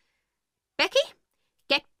Sarah. Becky,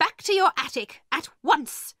 get back to your attic at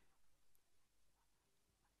once."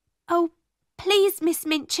 "Oh, please, Miss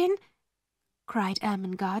Minchin," cried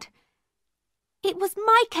Ermengarde. "It was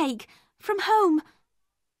my cake from home.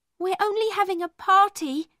 We're only having a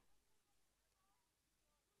party."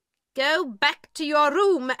 "Go back to your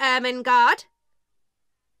room, Ermengarde,"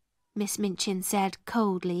 Miss Minchin said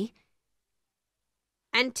coldly.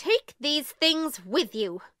 "and take these things with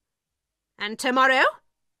you. And tomorrow,"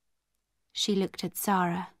 she looked at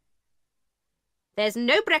Sarah, "there's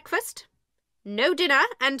no breakfast, no dinner,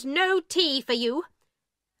 and no tea for you.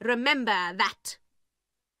 Remember that."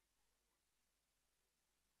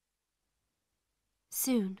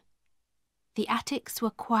 Soon, the attics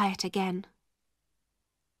were quiet again.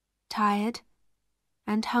 Tired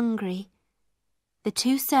and hungry, the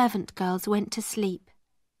 2 servant girls went to sleep.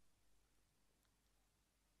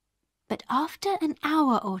 But after an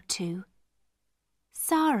hour or 2,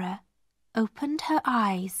 Sarah opened her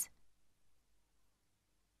eyes.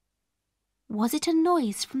 Was it a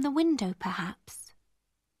noise from the window, perhaps?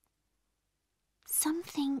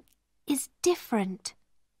 "Something is different,"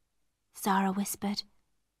 Sarah whispered.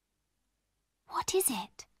 "What is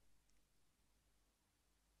it?"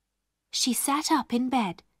 She sat up in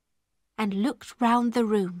bed and looked round the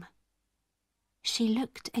room. She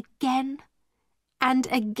looked again and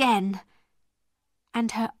again,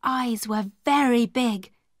 and her eyes were very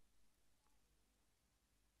big.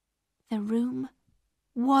 The room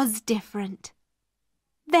was different,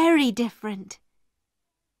 very different.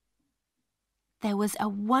 There was a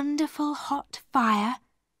wonderful hot fire.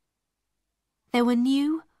 There were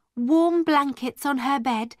new, warm blankets on her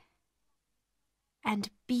bed,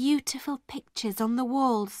 and beautiful pictures on the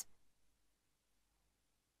walls.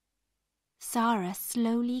 Sarah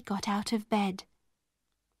slowly got out of bed.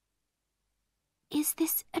 "Is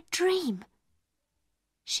this a dream?"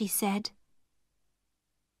 she said.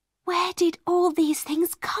 "Where did all these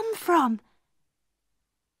things come from?"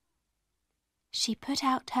 She put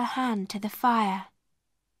out her hand to the fire.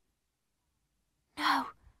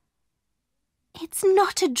 "No, it's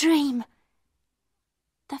not a dream.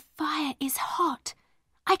 The fire is hot.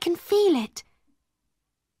 I can feel it.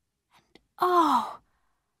 And oh,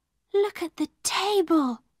 look at the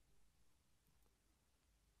table."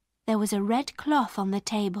 There was a red cloth on the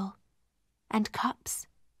table, and cups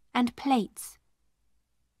and plates.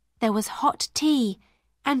 There was hot tea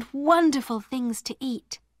and wonderful things to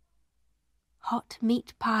eat. Hot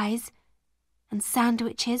meat pies and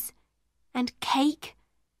sandwiches and cake,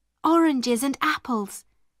 oranges and apples.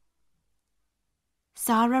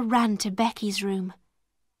 Sarah ran to Becky's room.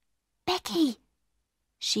 "Becky, Becky,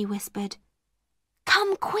 she whispered.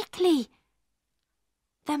 Come quickly.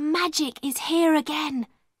 The magic is here again.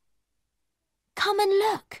 Come and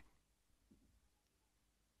look.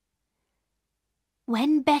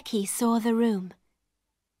 When Becky saw the room,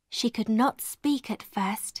 she could not speak at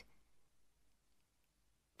first.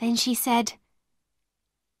 Then she said,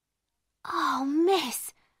 Oh,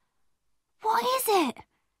 miss, what is it?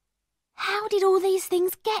 How did all these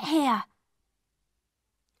things get here?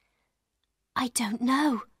 I don't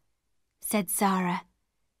know, said Sarah.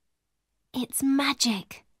 It's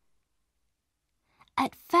magic.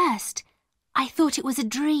 At first, I thought it was a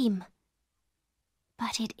dream.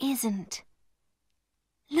 But it isn't.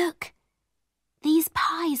 Look, these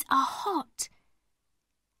pies are hot.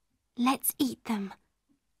 Let's eat them.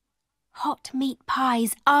 Hot meat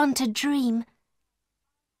pies aren't a dream.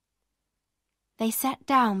 They sat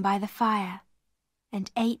down by the fire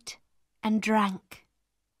and ate and drank.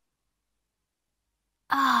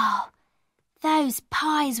 Oh, those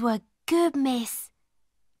pies were good, miss,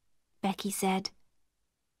 Becky said.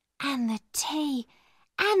 And the tea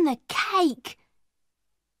and the cake.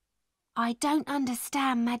 I don't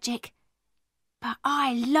understand magic, but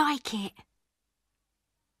I like it.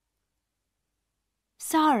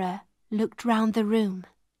 Sarah looked round the room.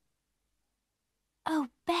 Oh,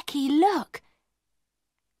 Becky, look!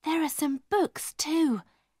 There are some books too.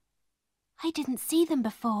 I didn't see them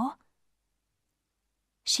before.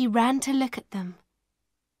 She ran to look at them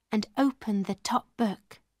and opened the top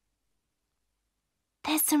book.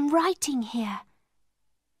 There's some writing here.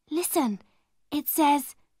 Listen, it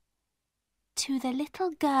says, To the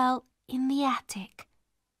little girl in the attic,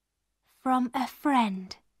 from a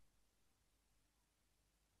friend.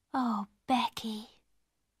 Oh, Becky.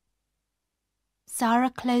 Sarah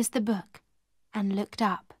closed the book and looked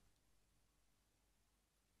up.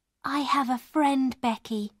 I have a friend,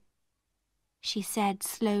 Becky, she said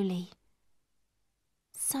slowly.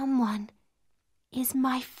 Someone is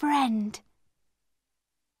my friend.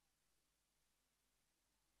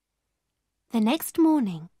 The next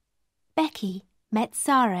morning, Becky met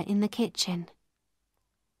Sarah in the kitchen.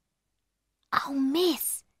 Oh,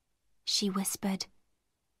 miss, she whispered.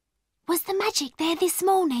 Was the magic there this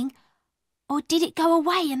morning, or did it go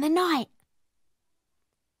away in the night?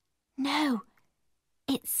 No,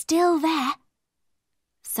 it's still there,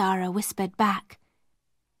 Sarah whispered back.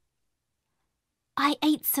 I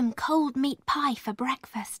ate some cold meat pie for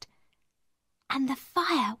breakfast, and the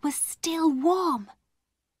fire was still warm.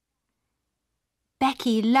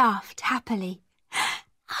 Becky laughed happily.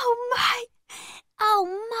 Oh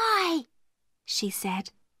my, she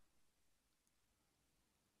said.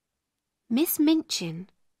 Miss Minchin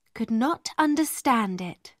could not understand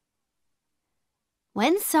it.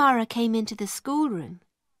 When Sarah came into the schoolroom,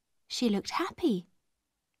 she looked happy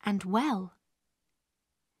and well.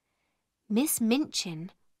 Miss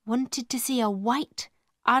Minchin wanted to see a white,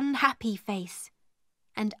 unhappy face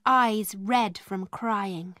and eyes red from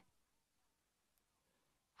crying.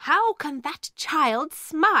 How can that child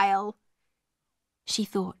smile? She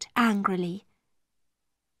thought angrily.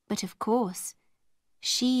 But of course,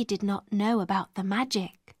 she did not know about the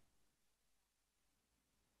magic.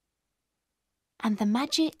 And the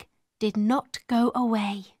magic did not go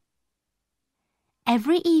away.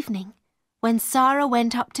 Every evening, when Sarah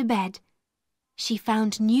went up to bed, she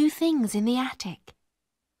found new things in the attic.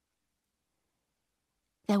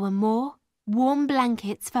 There were more warm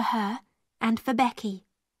blankets for her and for Becky.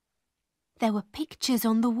 There were pictures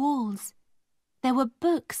on the walls. There were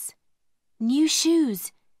books, new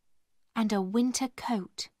shoes, and a winter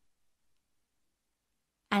coat.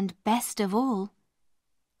 And best of all,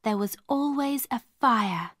 there was always a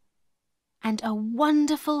fire and a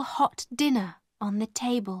wonderful hot dinner on the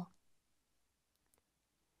table.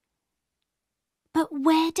 But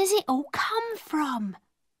where does it all come from?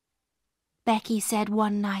 Becky said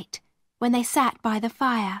one night when they sat by the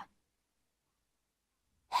fire.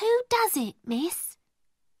 Who does it, miss?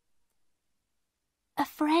 A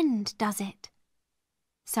friend does it,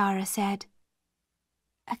 Sarah said.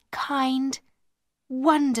 A kind,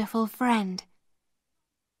 wonderful friend.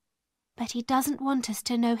 But he doesn't want us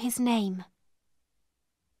to know his name.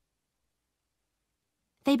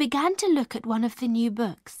 They began to look at one of the new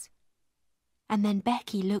books, and then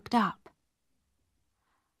Becky looked up.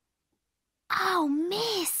 Oh,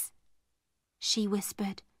 miss, she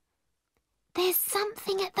whispered. There's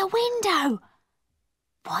something at the window.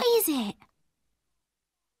 What is it?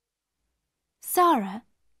 Sarah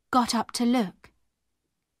got up to look.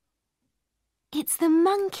 It's the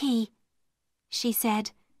monkey, she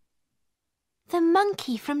said. The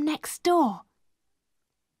monkey from next door.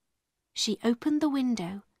 She opened the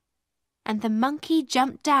window and the monkey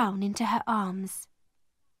jumped down into her arms.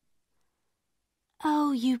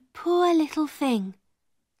 "Oh, you poor little thing,"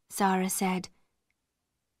 Sarah said.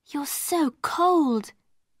 "You're so cold."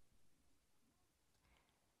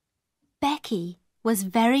 Becky was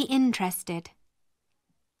very interested.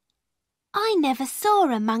 "I never saw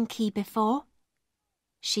a monkey before,"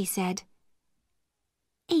 she said.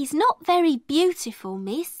 "He's not very beautiful,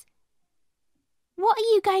 miss. What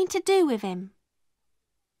are you going to do with him?"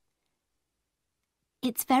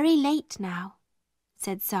 "It's very late now,"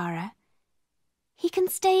 said Sarah. "He can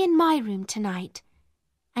stay in my room tonight,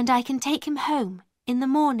 and I can take him home in the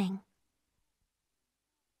morning."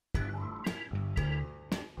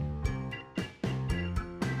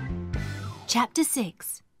 Chapter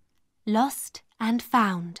 6. Lost and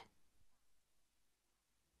Found.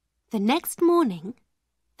 The next morning,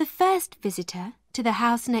 the first visitor to the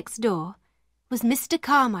house next door was Mr.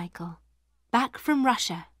 Carmichael, back from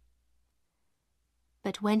Russia.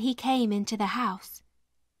 But when he came into the house,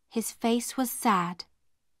 his face was sad.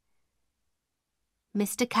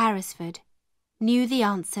 Mr. Carrisford knew the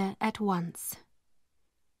answer at once.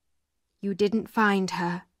 "You didn't find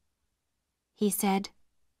her," he said.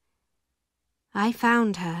 "I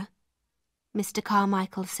found her," Mr.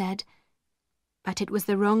 Carmichael said, "but it was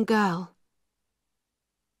the wrong girl.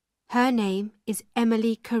 Her name is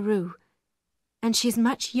Emily Carew, and she's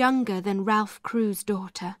much younger than Ralph Carew's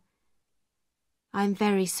daughter. I'm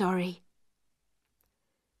very sorry.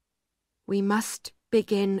 We must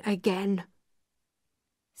begin again,"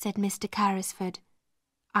 said Mr. Carrisford,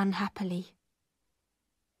 unhappily.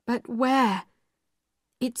 "But where?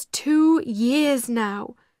 It's 2 years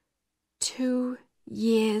now. 2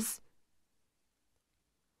 years.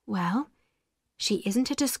 "Well, she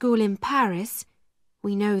isn't at a school in Paris,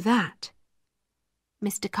 we know that,"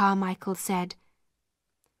 Mr. Carmichael said.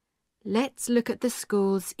 "Let's look at the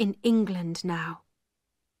schools in England now."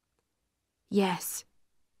 "Yes,"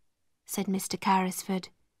 said Mr. Carrisford.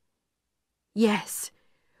 "Yes,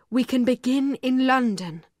 we can begin in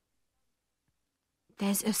London."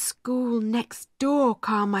 "There's a school next door,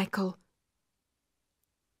 Carmichael."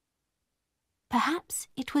 Perhaps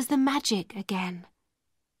it was the magic again.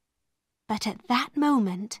 But at that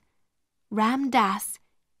moment, Ram Dass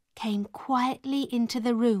came quietly into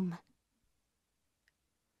the room.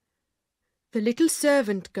 "The little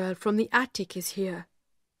servant girl from the attic is here,"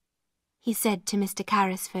 he said to Mr.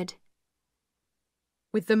 Carrisford.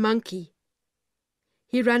 "With the monkey.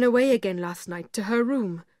 He ran away again last night to her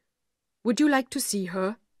room. Would you like to see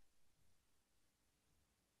her?"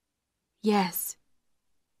 "Yes,"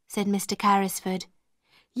 said Mr. Carrisford.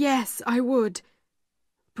 "Yes, I would.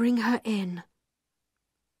 Bring her in."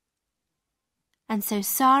 And so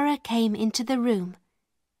Sarah came into the room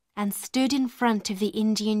and stood in front of the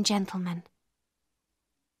Indian gentleman.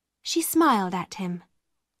 She smiled at him.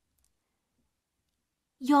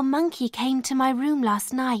 "Your monkey came to my room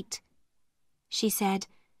last night," she said,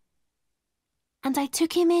 "and I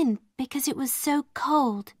took him in because it was so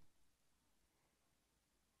cold."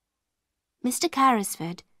 Mr.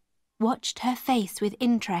 Carrisford watched her face with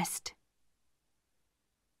interest.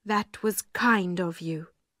 "That was kind of you,"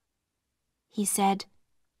 he said.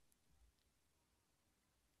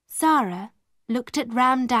 Sarah looked at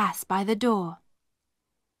Ram Dass by the door.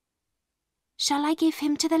 "Shall I give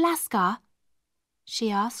him to the Lascar?" she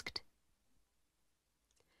asked.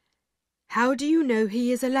 "How do you know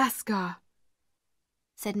he is a Lascar?"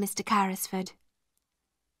 said Mr. Carrisford.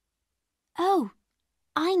 "Oh,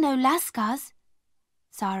 I know Lascars,"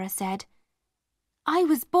 Sarah said. "I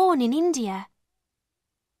was born in India."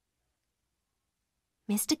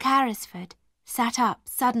 Mr. Carrisford sat up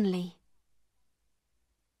suddenly.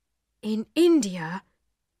 "In India?"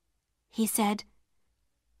 he said.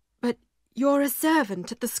 "But you're a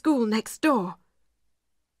servant at the school next door."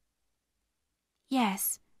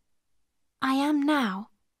 "Yes, I am now,"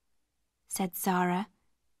 said Sarah.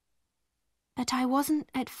 "But I wasn't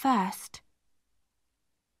at first."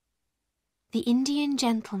 The Indian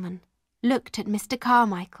gentleman looked at Mr.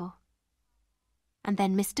 Carmichael, and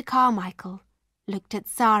then Mr. Carmichael looked at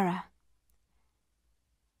Sarah.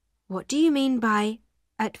 "What do you mean by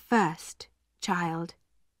 'at first,' child?"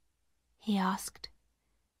 he asked.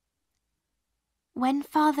 "When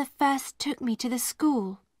father first took me to the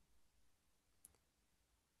school."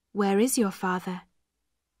 "Where is your father?"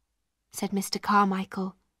 said Mr.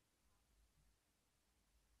 Carmichael.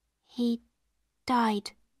 "He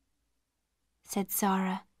died," said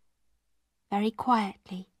Sarah, very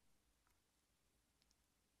quietly.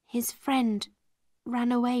 "His friend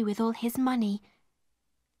ran away with all his money,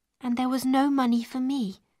 and there was no money for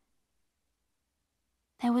me.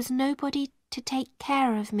 There was nobody to take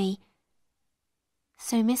care of me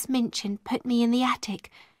So Miss Minchin put me in the attic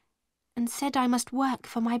and said I must work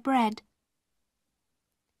for my bread.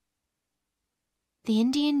 The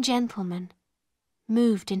Indian gentleman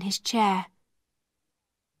moved in his chair.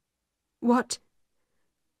 What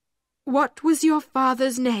was your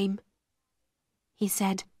father's name? He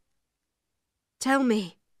said. Tell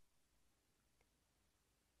me.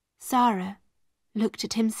 Sarah looked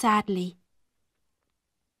at him sadly.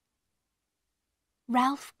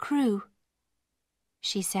 Ralph Crewe,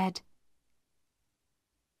 she said.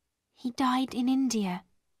 He died in India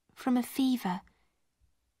from a fever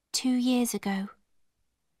 2 years ago.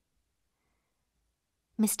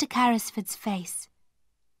 Mr. Carrisford's face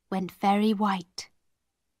went very white.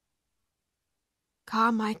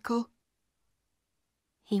 Carmichael,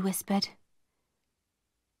 he whispered.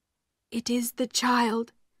 It is the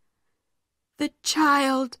child. The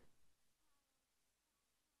child.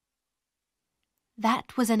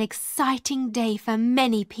 That was an exciting day for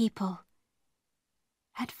many people.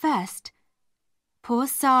 At first, poor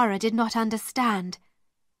Sarah did not understand.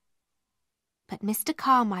 But Mr.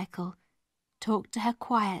 Carmichael talked to her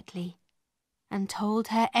quietly and told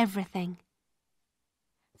her everything.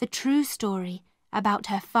 The true story about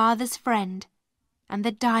her father's friend and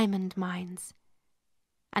the diamond mines,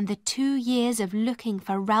 and the 2 years of looking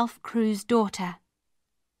for Ralph Crewe's daughter.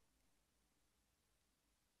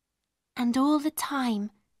 And all the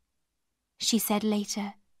time, she said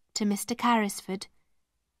later to Mr. Carrisford,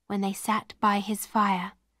 when they sat by his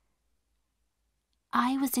fire,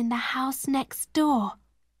 I was in the house next door.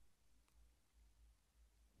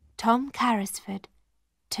 Tom Carrisford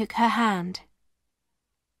took her hand.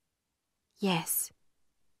 Yes,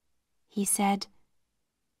 he said,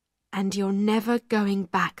 and you're never going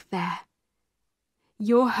back there.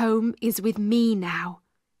 Your home is with me now.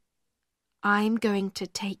 I'm going to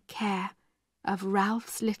take care of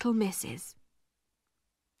Ralph's little missus.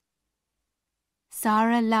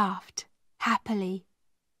 Sarah laughed happily.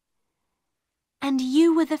 And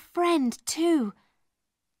you were the friend too.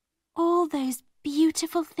 All those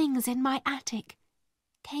beautiful things in my attic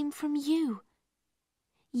came from you.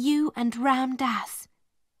 You and Ram Dass.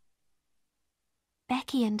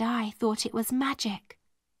 Becky and I thought it was magic.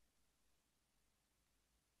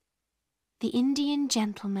 The Indian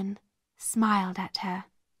gentleman smiled at her.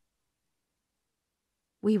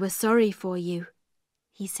 We were sorry for you,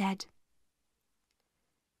 he said.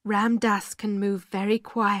 Ram Dass can move very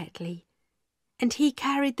quietly, and he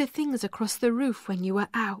carried the things across the roof when you were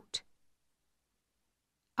out.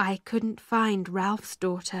 I couldn't find Ralph's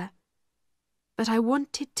daughter, but I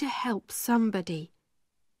wanted to help somebody.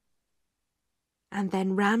 And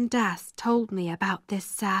then Ram Dass told me about this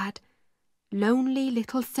sad, lonely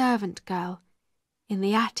little servant girl in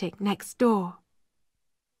the attic next door.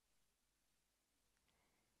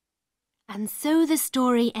 And so the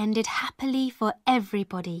story ended happily for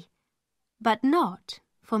everybody, but not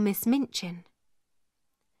for Miss Minchin.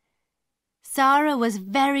 Sarah was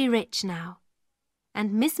very rich now,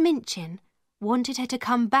 and Miss Minchin wanted her to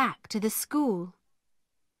come back to the school.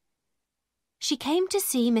 She came to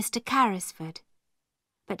see Mr. Carrisford,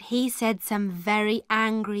 but he said some very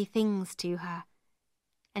angry things to her,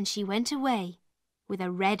 and she went away with a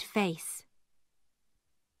red face.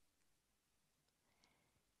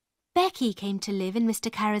 Becky came to live in Mr.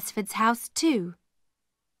 Carrisford's house too.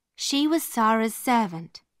 She was Sarah's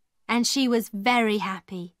servant, and she was very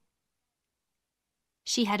happy.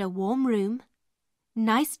 She had a warm room,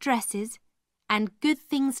 nice dresses, and good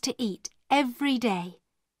things to eat every day,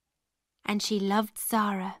 and she loved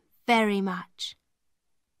Sarah very much.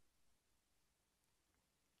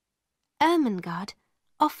 Ermengarde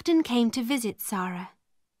often came to visit Sarah,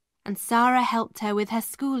 and Sarah helped her with her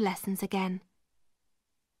school lessons again.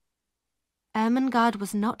 Ermengarde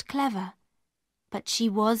was not clever, but she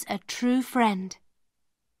was a true friend.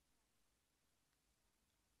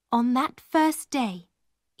 On that first day,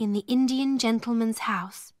 in the Indian gentleman's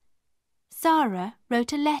house, Sarah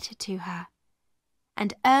wrote a letter to her,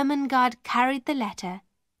 and Ermengarde carried the letter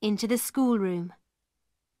into the schoolroom.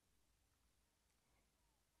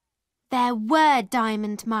 There were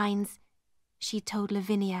diamond mines, she told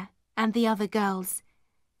Lavinia and the other girls.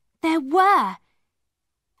 There were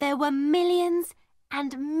millions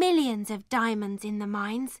and millions of diamonds in the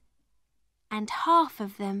mines, and half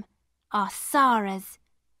of them are Sarah's.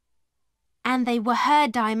 And they were her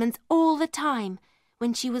diamonds all the time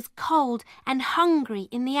when she was cold and hungry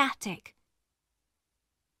in the attic.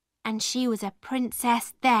 And she was a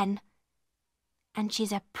princess then, and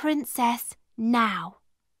she's a princess now.